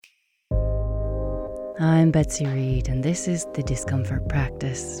I'm Betsy Reed, and this is the Discomfort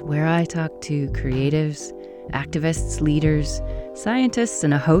Practice, where I talk to creatives, activists, leaders, scientists,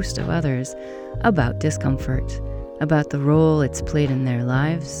 and a host of others about discomfort, about the role it's played in their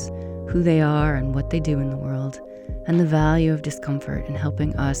lives, who they are and what they do in the world, and the value of discomfort in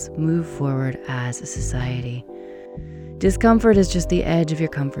helping us move forward as a society. Discomfort is just the edge of your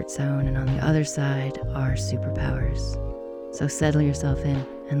comfort zone, and on the other side are superpowers. So settle yourself in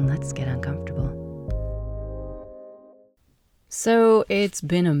and let's get uncomfortable. So it's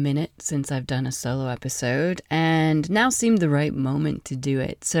been a minute since I've done a solo episode, and now seemed the right moment to do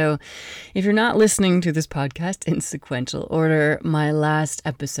it. So if you're not listening to this podcast in sequential order, my last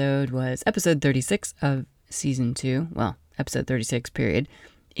episode was episode 36 of season 2. Well, episode 36, period,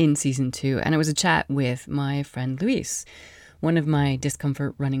 in season 2. And it was a chat with my friend Luis, one of my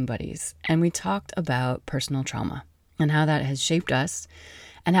discomfort running buddies. And we talked about personal trauma and how that has shaped us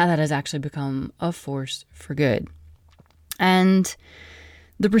and how that has actually become a force for good. And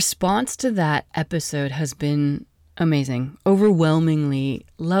the response to that episode has been amazing, overwhelmingly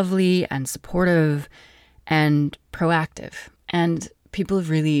lovely and supportive and proactive. And people have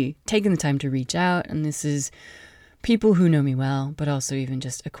really taken the time to reach out. And this is people who know me well, but also even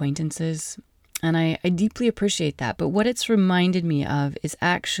just acquaintances. And I deeply appreciate that. But what it's reminded me of is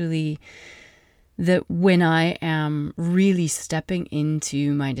actually that when I am really stepping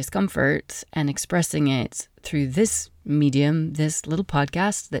into my discomfort and expressing it through this medium, this little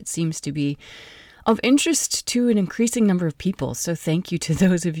podcast that seems to be of interest to an increasing number of people. So thank you to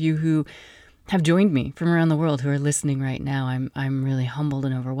those of you who have joined me from around the world who are listening right now. I'm really humbled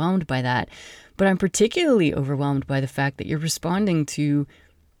and overwhelmed by that. But I'm particularly overwhelmed by the fact that you're responding to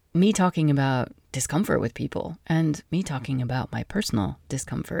me talking about discomfort with people and me talking about my personal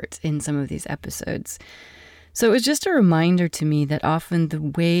discomfort in some of these episodes. So it was just a reminder to me that often the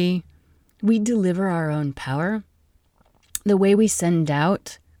way we deliver our own power, the way we send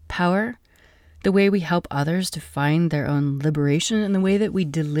out power, the way we help others to find their own liberation, and the way that we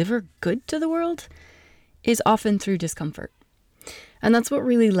deliver good to the world is often through discomfort. And that's what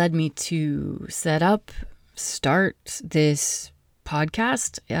really led me to start this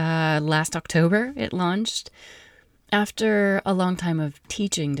podcast. Last October, it launched after a long time of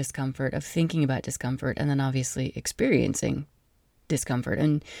teaching discomfort, of thinking about discomfort, and then obviously experiencing discomfort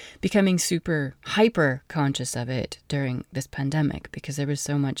and becoming super hyper conscious of it during this pandemic because there was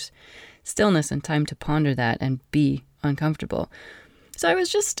so much stillness and time to ponder that and be uncomfortable. So I was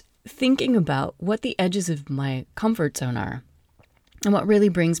just thinking about what the edges of my comfort zone are and what really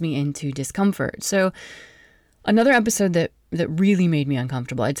brings me into discomfort. So another episode that really made me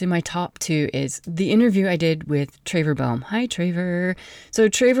uncomfortable, I'd say my top 2, is the interview I did with Traver Boehm. Hi, Traver. So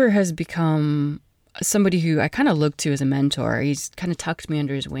Traver has become somebody who I kind of look to as a mentor. He's kind of tucked me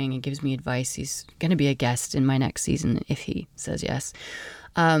under his wing and gives me advice. He's going to be a guest in my next season if he says yes.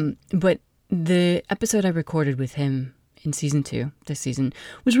 But the episode I recorded with him in season 2, this season,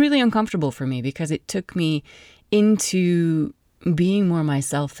 was really uncomfortable for me because it took me into being more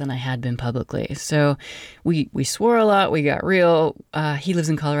myself than I had been publicly. So we swore a lot. We got real. He lives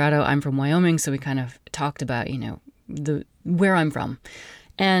in Colorado. I'm from Wyoming. So we kind of talked about, where I'm from.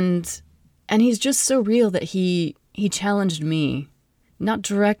 And he's just so real that he challenged me, not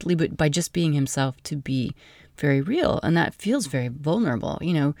directly, but by just being himself, to be very real. And that feels very vulnerable.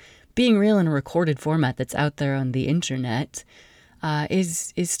 Being real in a recorded format that's out there on the internet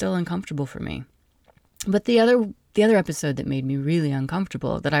is still uncomfortable for me. But the other episode that made me really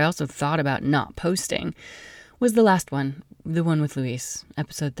uncomfortable, that I also thought about not posting, was the last one, the one with Luis,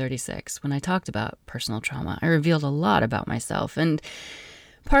 episode 36, when I talked about personal trauma. I revealed a lot about myself. And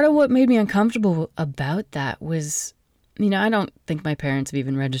part of what made me uncomfortable about that was, I don't think my parents have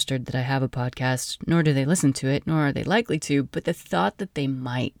even registered that I have a podcast, nor do they listen to it, nor are they likely to. But the thought that they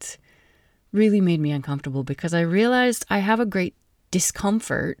might really made me uncomfortable because I realized I have a great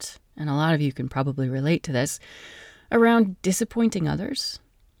discomfort, and a lot of you can probably relate to this, around disappointing others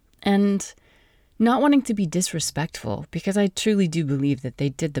and not wanting to be disrespectful, because I truly do believe that they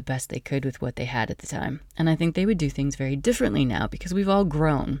did the best they could with what they had at the time. And I think they would do things very differently now because we've all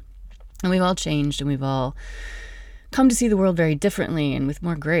grown and we've all changed and we've all come to see the world very differently and with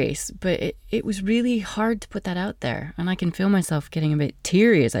more grace. But it was really hard to put that out there. And I can feel myself getting a bit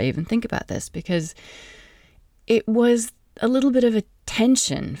teary as I even think about this, because it was a little bit of a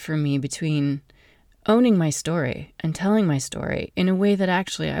tension for me between owning my story and telling my story in a way that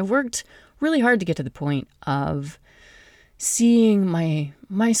actually I worked really hard to get to the point of seeing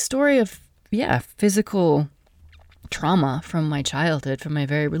my story of, physical trauma from my childhood, from my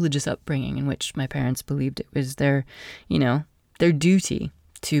very religious upbringing, in which my parents believed it was their duty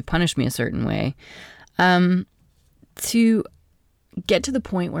to punish me a certain way. to get to the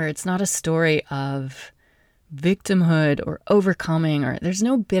point where it's not a story of victimhood or overcoming, or there's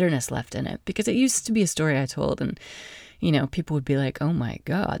no bitterness left in it, because it used to be a story I told, and people would be like, oh my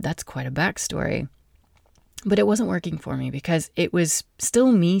God, that's quite a backstory. But it wasn't working for me because it was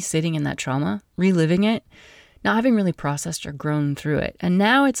still me sitting in that trauma, reliving it, not having really processed or grown through it. And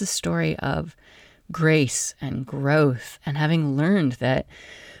now it's a story of grace and growth, and having learned that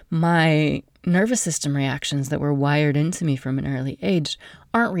my nervous system reactions that were wired into me from an early age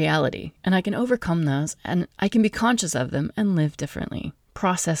aren't reality. And I can overcome those, and I can be conscious of them and live differently,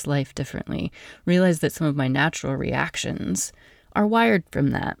 process life differently, realize that some of my natural reactions are wired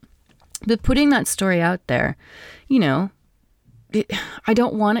from that. But putting that story out there, I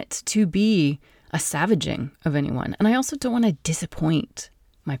don't want it to be a savaging of anyone. And I also don't want to disappoint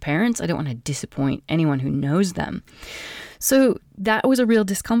my parents. I don't want to disappoint anyone who knows them. So that was a real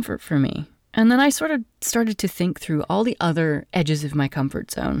discomfort for me. And then I sort of started to think through all the other edges of my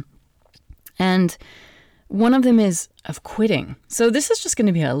comfort zone. And one of them is of quitting. So this is just going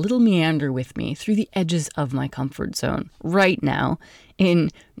to be a little meander with me through the edges of my comfort zone right now in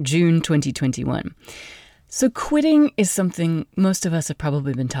June 2021. So quitting is something most of us have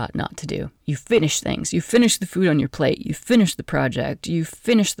probably been taught not to do. You finish things. You finish the food on your plate. You finish the project. You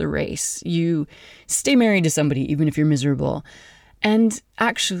finish the race. You stay married to somebody even if you're miserable. And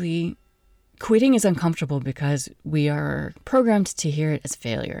actually, quitting is uncomfortable because we are programmed to hear it as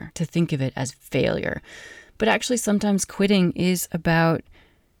failure, to think of it as failure. But actually, sometimes quitting is about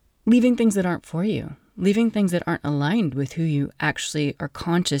leaving things that aren't for you, leaving things that aren't aligned with who you actually are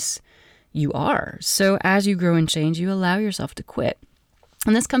conscious you are. So as you grow and change, you allow yourself to quit.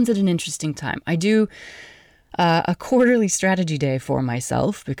 And this comes at an interesting time. I do a quarterly strategy day for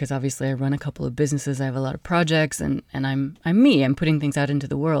myself because obviously I run a couple of businesses. I have a lot of projects, and I'm me. I'm putting things out into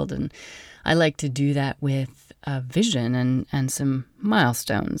the world. And I like to do that with a vision and some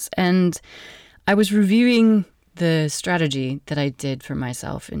milestones. And I was reviewing the strategy that I did for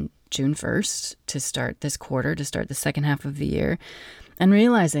myself in June 1st to start this quarter, to start the second half of the year, and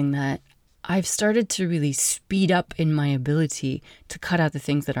realizing that I've started to really speed up in my ability to cut out the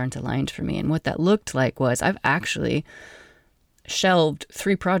things that aren't aligned for me. And what that looked like was I've actually shelved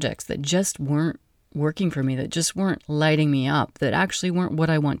 3 projects that just weren't working for me, that just weren't lighting me up, that actually weren't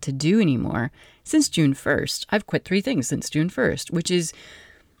what I want to do anymore since June 1st. I've quit 3 things since June 1st, which is,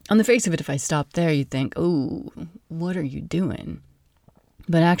 on the face of it, if I stopped there, you'd think, oh, what are you doing?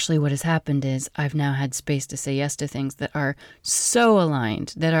 But actually what has happened is I've now had space to say yes to things that are so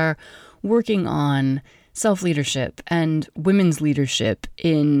aligned, that are working on self-leadership and women's leadership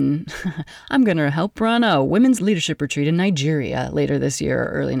in, I'm going to help run a women's leadership retreat in Nigeria later this year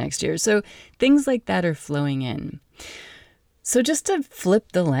or early next year. So things like that are flowing in. So just to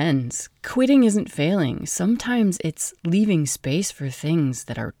flip the lens, quitting isn't failing. Sometimes it's leaving space for things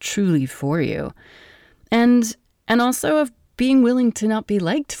that are truly for you. And also of being willing to not be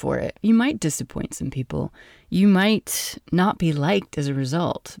liked for it. You might disappoint some people. You might not be liked as a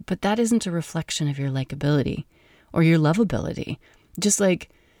result, but that isn't a reflection of your likability or your lovability. Just like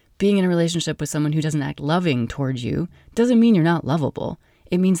being in a relationship with someone who doesn't act loving towards you doesn't mean you're not lovable.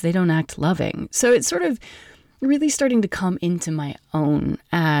 It means they don't act loving. So it's sort of really starting to come into my own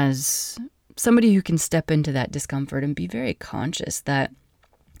as somebody who can step into that discomfort and be very conscious that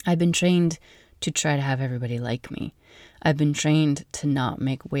I've been trained to try to have everybody like me. I've been trained to not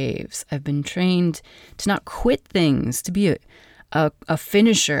make waves. I've been trained to not quit things, to be a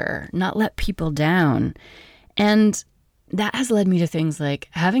finisher, not let people down. And that has led me to things like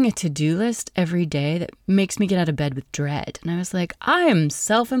having a to-do list every day that makes me get out of bed with dread. And I was like, I am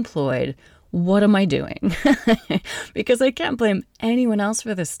self-employed. What am I doing? Because I can't blame anyone else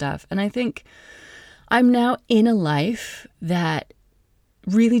for this stuff. And I think I'm now in a life that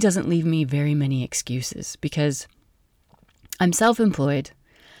really doesn't leave me very many excuses because I'm self-employed.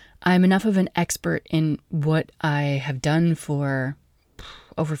 I'm enough of an expert in what I have done for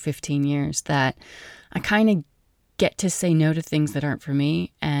over 15 years that I kind of get to say no to things that aren't for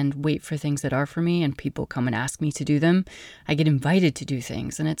me and wait for things that are for me, and people come and ask me to do them. I get invited to do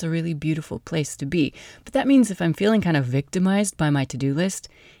things, and it's a really beautiful place to be. But that means if I'm feeling kind of victimized by my to-do list,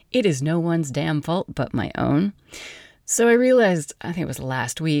 it is no one's damn fault but my own. So I realized, I think it was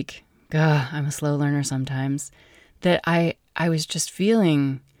last week, I'm a slow learner sometimes, that I was just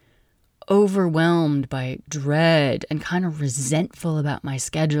feeling overwhelmed by dread and kind of resentful about my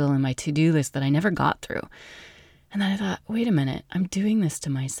schedule and my to-do list that I never got through. And then I thought, wait a minute, I'm doing this to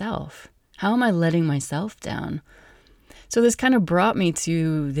myself. How am I letting myself down? So this kind of brought me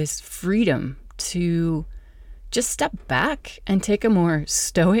to this freedom to just step back and take a more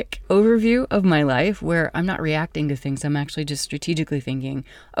stoic overview of my life where I'm not reacting to things. I'm actually just strategically thinking,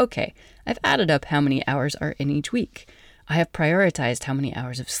 okay, I've added up how many hours are in each week. I have prioritized how many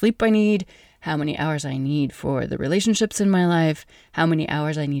hours of sleep I need, how many hours I need for the relationships in my life, how many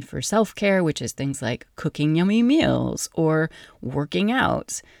hours I need for self-care, which is things like cooking yummy meals or working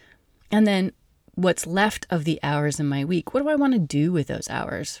out. And then what's left of the hours in my week, what do I want to do with those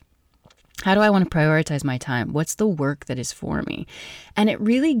hours? How do I want to prioritize my time? What's the work that is for me? And it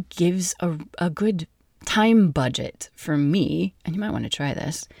really gives a good time budget for me, and you might want to try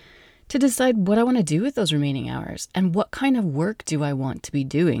this, to decide what I want to do with those remaining hours and what kind of work do I want to be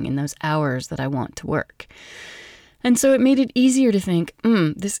doing in those hours that I want to work. And so it made it easier to think,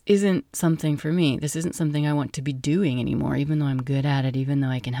 this isn't something for me. This isn't something I want to be doing anymore, even though I'm good at it, even though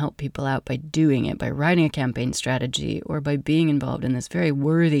I can help people out by doing it, by writing a campaign strategy, or by being involved in this very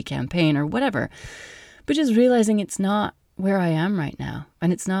worthy campaign or whatever. But just realizing it's not where I am right now,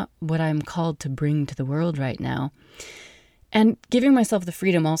 and it's not what I'm called to bring to the world right now. And giving myself the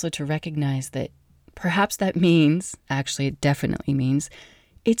freedom also to recognize that perhaps that means, actually it definitely means,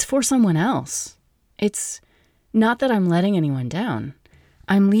 it's for someone else. It's not that I'm letting anyone down.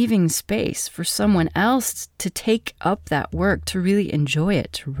 I'm leaving space for someone else to take up that work, to really enjoy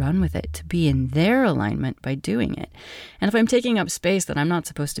it, to run with it, to be in their alignment by doing it. And if I'm taking up space that I'm not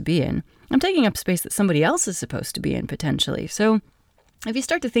supposed to be in, I'm taking up space that somebody else is supposed to be in potentially. So if you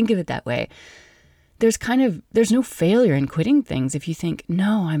start to think of it that way, there's no failure in quitting things if you think,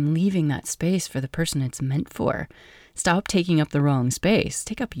 no, I'm leaving that space for the person it's meant for. Stop taking up the wrong space.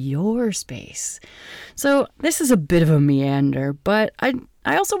 Take up your space. So this is a bit of a meander, but I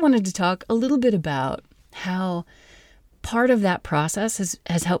also wanted to talk a little bit about how part of that process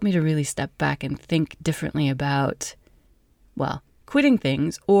has helped me to really step back and think differently about, well, quitting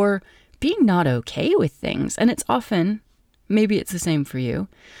things or being not okay with things. And it's often, maybe it's the same for you,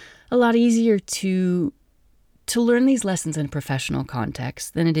 a lot easier to learn these lessons in a professional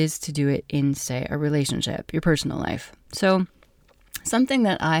context than it is to do it in, say, a relationship, your personal life. So something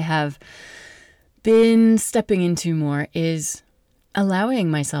that I have been stepping into more is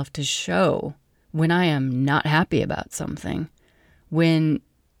allowing myself to show when I am not happy about something, when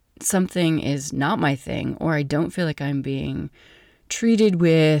something is not my thing, or I don't feel like I'm being treated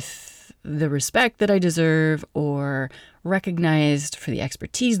with the respect that I deserve or recognized for the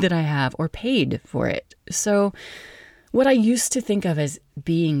expertise that I have or paid for it. So what I used to think of as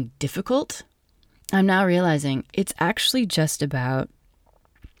being difficult, I'm now realizing it's actually just about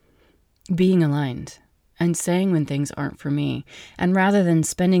being aligned and saying when things aren't for me. And rather than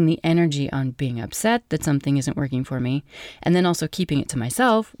spending the energy on being upset that something isn't working for me, and then also keeping it to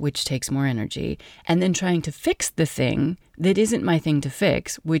myself, which takes more energy, and then trying to fix the thing that isn't my thing to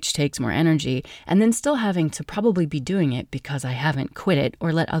fix, which takes more energy, and then still having to probably be doing it because I haven't quit it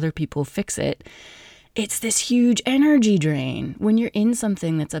or let other people fix it, it's this huge energy drain when you're in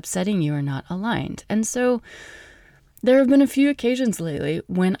something that's upsetting you or not aligned. And so there have been a few occasions lately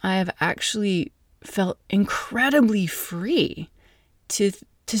when I have actually felt incredibly free to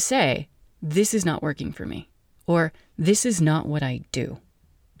say, this is not working for me, or this is not what I do.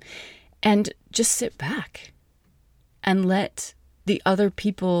 And just sit back and let the other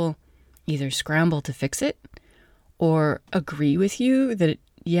people either scramble to fix it or agree with you that,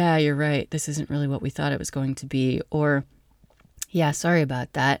 yeah, you're right, this isn't really what we thought it was going to be, or, yeah, sorry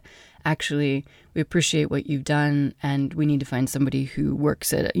about that. Actually, we appreciate what you've done and we need to find somebody who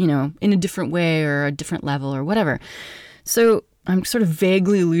works at, in a different way or a different level or whatever. So I'm sort of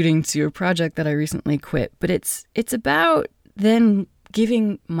vaguely alluding to a project that I recently quit, but it's about then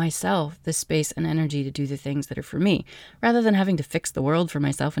giving myself the space and energy to do the things that are for me, rather than having to fix the world for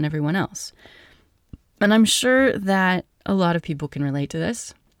myself and everyone else. And I'm sure that a lot of people can relate to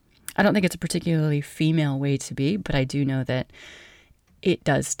this. I don't think it's a particularly female way to be, but I do know that it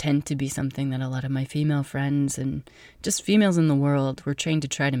does tend to be something that a lot of my female friends and just females in the world were trained to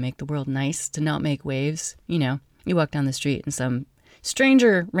try to make the world nice, to not make waves. You walk down the street and some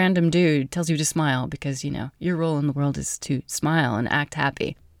stranger random dude tells you to smile because, your role in the world is to smile and act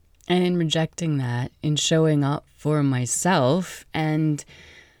happy. And in rejecting that, in showing up for myself and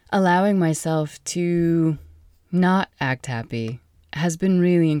allowing myself to not act happy has been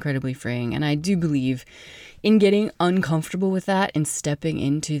really incredibly freeing. And I do believe in getting uncomfortable with that and stepping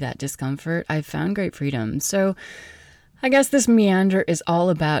into that discomfort, I've found great freedom. So I guess this meander is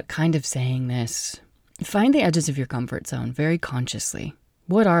all about kind of saying this. Find the edges of your comfort zone very consciously.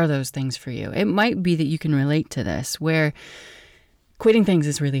 What are those things for you? It might be that you can relate to this, where quitting things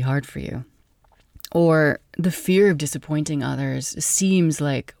is really hard for you, or the fear of disappointing others seems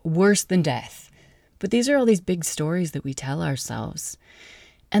like worse than death. But these are all these big stories that we tell ourselves.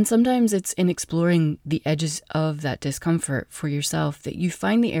 And sometimes it's in exploring the edges of that discomfort for yourself that you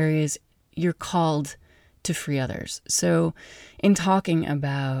find the areas you're called to free others. So in talking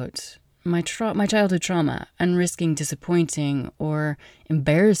about my childhood trauma and risking disappointing or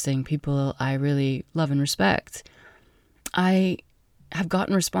embarrassing people I really love and respect, I have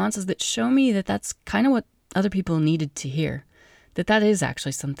gotten responses that show me that that's kind of what other people needed to hear, that is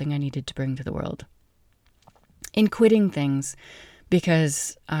actually something I needed to bring to the world. In quitting things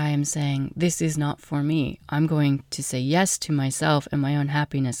because I am saying, this is not for me, I'm going to say yes to myself and my own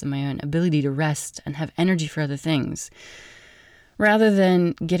happiness and my own ability to rest and have energy for other things, rather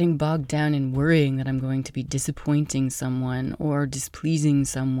than getting bogged down in worrying that I'm going to be disappointing someone or displeasing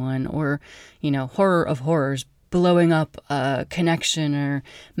someone or, horror of horrors, blowing up a connection or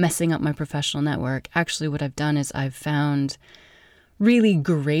messing up my professional network. Actually, what I've done is I've found really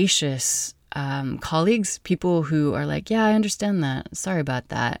gracious colleagues, people who are like, yeah, I understand that. Sorry about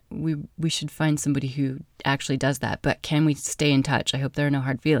that. We should find somebody who actually does that. But can we stay in touch? I hope there are no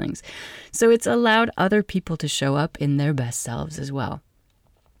hard feelings. So it's allowed other people to show up in their best selves as well.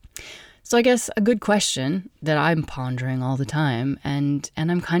 So I guess a good question that I'm pondering all the time and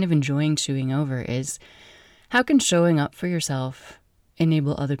I'm kind of enjoying chewing over is, how can showing up for yourself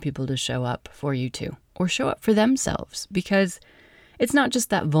enable other people to show up for you too, or show up for themselves? Because it's not just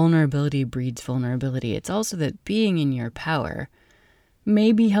that vulnerability breeds vulnerability. It's also that being in your power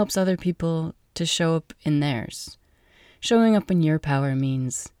maybe helps other people to show up in theirs. Showing up in your power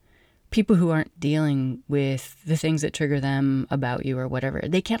means people who aren't dealing with the things that trigger them about you or whatever,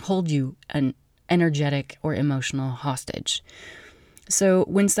 they can't hold you an energetic or emotional hostage. So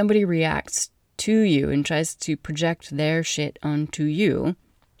when somebody reacts to you and tries to project their shit onto you,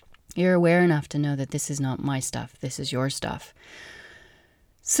 you're aware enough to know that this is not my stuff. This is your stuff.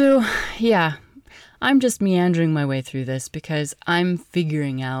 So, yeah, I'm just meandering my way through this because I'm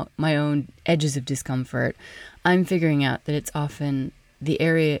figuring out my own edges of discomfort. I'm figuring out that it's often the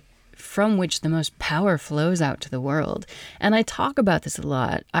area from which the most power flows out to the world. And I talk about this a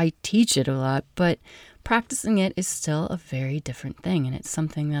lot. I teach it a lot, but practicing it is still a very different thing. And it's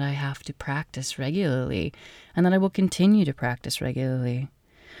something that I have to practice regularly and that I will continue to practice regularly.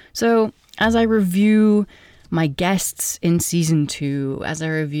 So as I review my guests in season 2, as I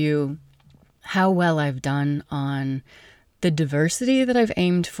review how well I've done on the diversity that I've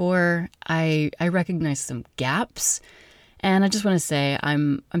aimed for, I recognize some gaps. And I just want to say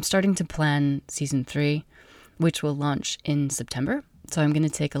I'm starting to plan season 3, which will launch in September. So I'm going to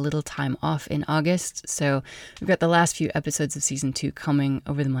take a little time off in August. So we've got the last few episodes of season 2 coming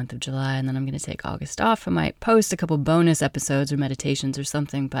over the month of July, and then I'm going to take August off. I might post a couple bonus episodes or meditations or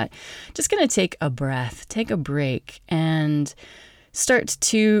something, but just going to take a breath, take a break, and start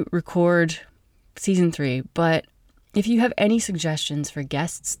to record season 3. But if you have any suggestions for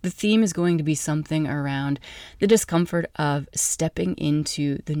guests, the theme is going to be something around the discomfort of stepping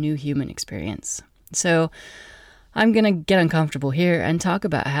into the new human experience. So I'm going to get uncomfortable here and talk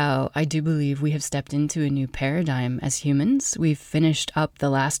about how I do believe we have stepped into a new paradigm as humans. We've finished up the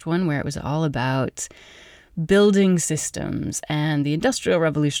last one where it was all about building systems and the Industrial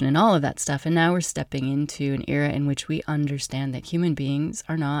Revolution and all of that stuff. And now we're stepping into an era in which we understand that human beings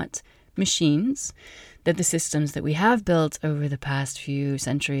are not machines, that the systems that we have built over the past few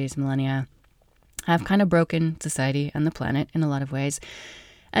centuries, millennia, have kind of broken society and the planet in a lot of ways.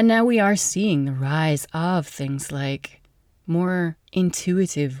 And now we are seeing the rise of things like more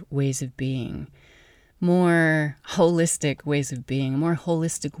intuitive ways of being, more holistic ways of being, a more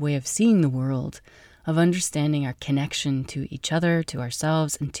holistic way of seeing the world, of understanding our connection to each other, to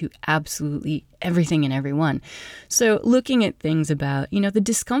ourselves, and to absolutely everything and everyone. So looking at things about, the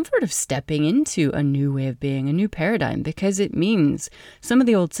discomfort of stepping into a new way of being, a new paradigm, because it means some of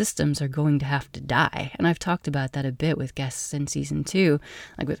the old systems are going to have to die. And I've talked about that a bit with guests in season 2,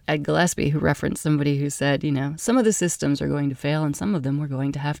 like with Ed Gillespie, who referenced somebody who said, some of the systems are going to fail and some of them we're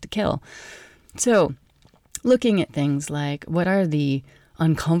going to have to kill. So looking at things like, what are the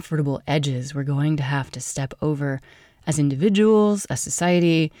uncomfortable edges we're going to have to step over as individuals, as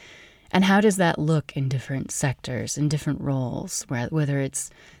society, and how does that look in different sectors, in different roles, whether it's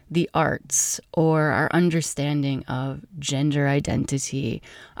the arts or our understanding of gender identity,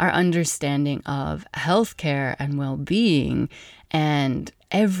 our understanding of healthcare and well-being, and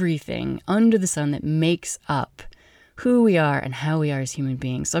everything under the sun that makes up who we are and how we are as human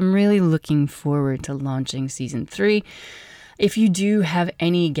beings. So I'm really looking forward to launching season 3. If you do have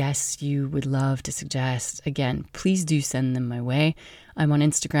any guests you would love to suggest, again, please do send them my way. I'm on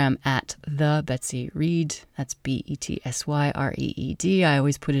Instagram at the Betsy Reed. That's BETSYREED. I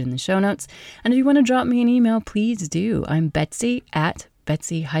always put it in the show notes. And if you want to drop me an email, please do. I'm Betsy at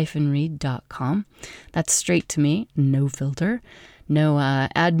betsy-reed.com. That's straight to me, no filter, no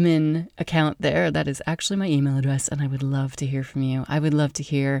admin account there. That is actually my email address, and I would love to hear from you. I would love to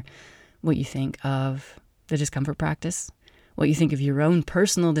hear what you think of the discomfort practice, what you think of your own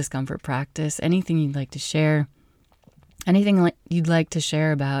personal discomfort practice, anything you'd like to share, anything you'd like to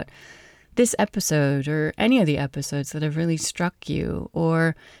share about this episode or any of the episodes that have really struck you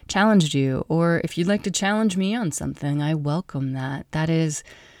or challenged you, or if you'd like to challenge me on something, I welcome that. That is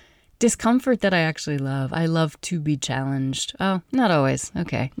discomfort that I actually love. I love to be challenged. Oh, not always.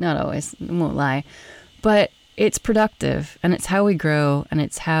 Okay, not always. I won't lie. But it's productive, and it's how we grow, and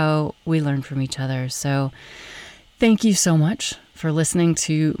it's how we learn from each other. So thank you so much for listening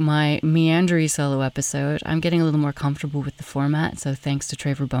to my meandery solo episode. I'm getting a little more comfortable with the format, so thanks to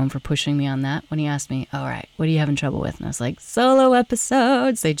Trevor Bone for pushing me on that when he asked me, all right, what are you having trouble with? And I was like, solo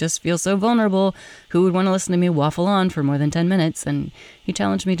episodes, they just feel so vulnerable. Who would want to listen to me waffle on for more than 10 minutes? And he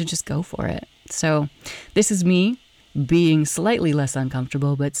challenged me to just go for it. So this is me being slightly less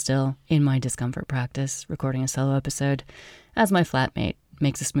uncomfortable, but still in my discomfort practice, recording a solo episode as my flatmate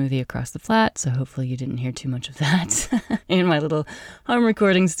makes a smoothie across the flat, so hopefully you didn't hear too much of that in my little home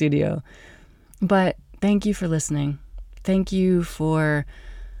recording studio. But thank you for listening. Thank you for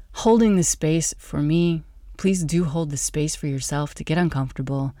holding the space for me. Please do hold the space for yourself to get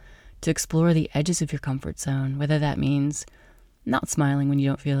uncomfortable, to explore the edges of your comfort zone, whether that means not smiling when you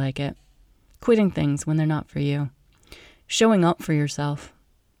don't feel like it, quitting things when they're not for you, showing up for yourself,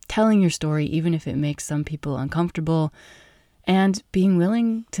 telling your story even if it makes some people uncomfortable, and being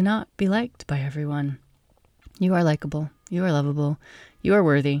willing to not be liked by everyone. You are likable. You are lovable. You are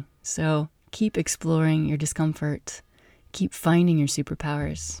worthy. So keep exploring your discomfort. Keep finding your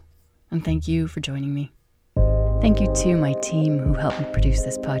superpowers. And thank you for joining me. Thank you to my team who helped me produce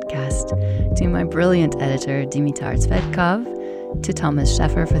this podcast, to my brilliant editor, Dimitar Tsvetkov, to Thomas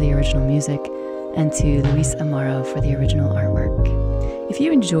Sheffer for the original music, and to Luis Amaro for the original artwork. If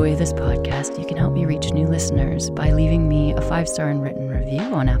you enjoy this podcast, you can help me reach new listeners by leaving me a 5-star and written review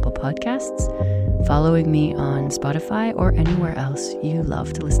on Apple Podcasts, following me on Spotify, or anywhere else you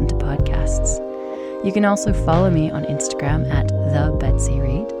love to listen to podcasts. You can also follow me on Instagram at the Betsy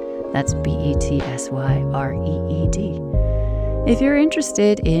Reed. That's BETSYREED. If you're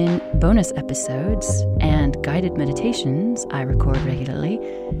interested in bonus episodes and guided meditations I record regularly,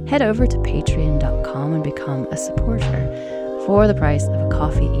 head over to patreon.com and become a supporter. For the price of a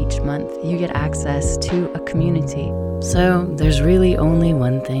coffee each month, you get access to a community. So there's really only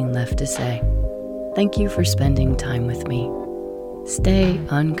one thing left to say. Thank you for spending time with me. Stay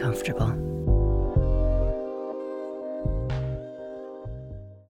uncomfortable.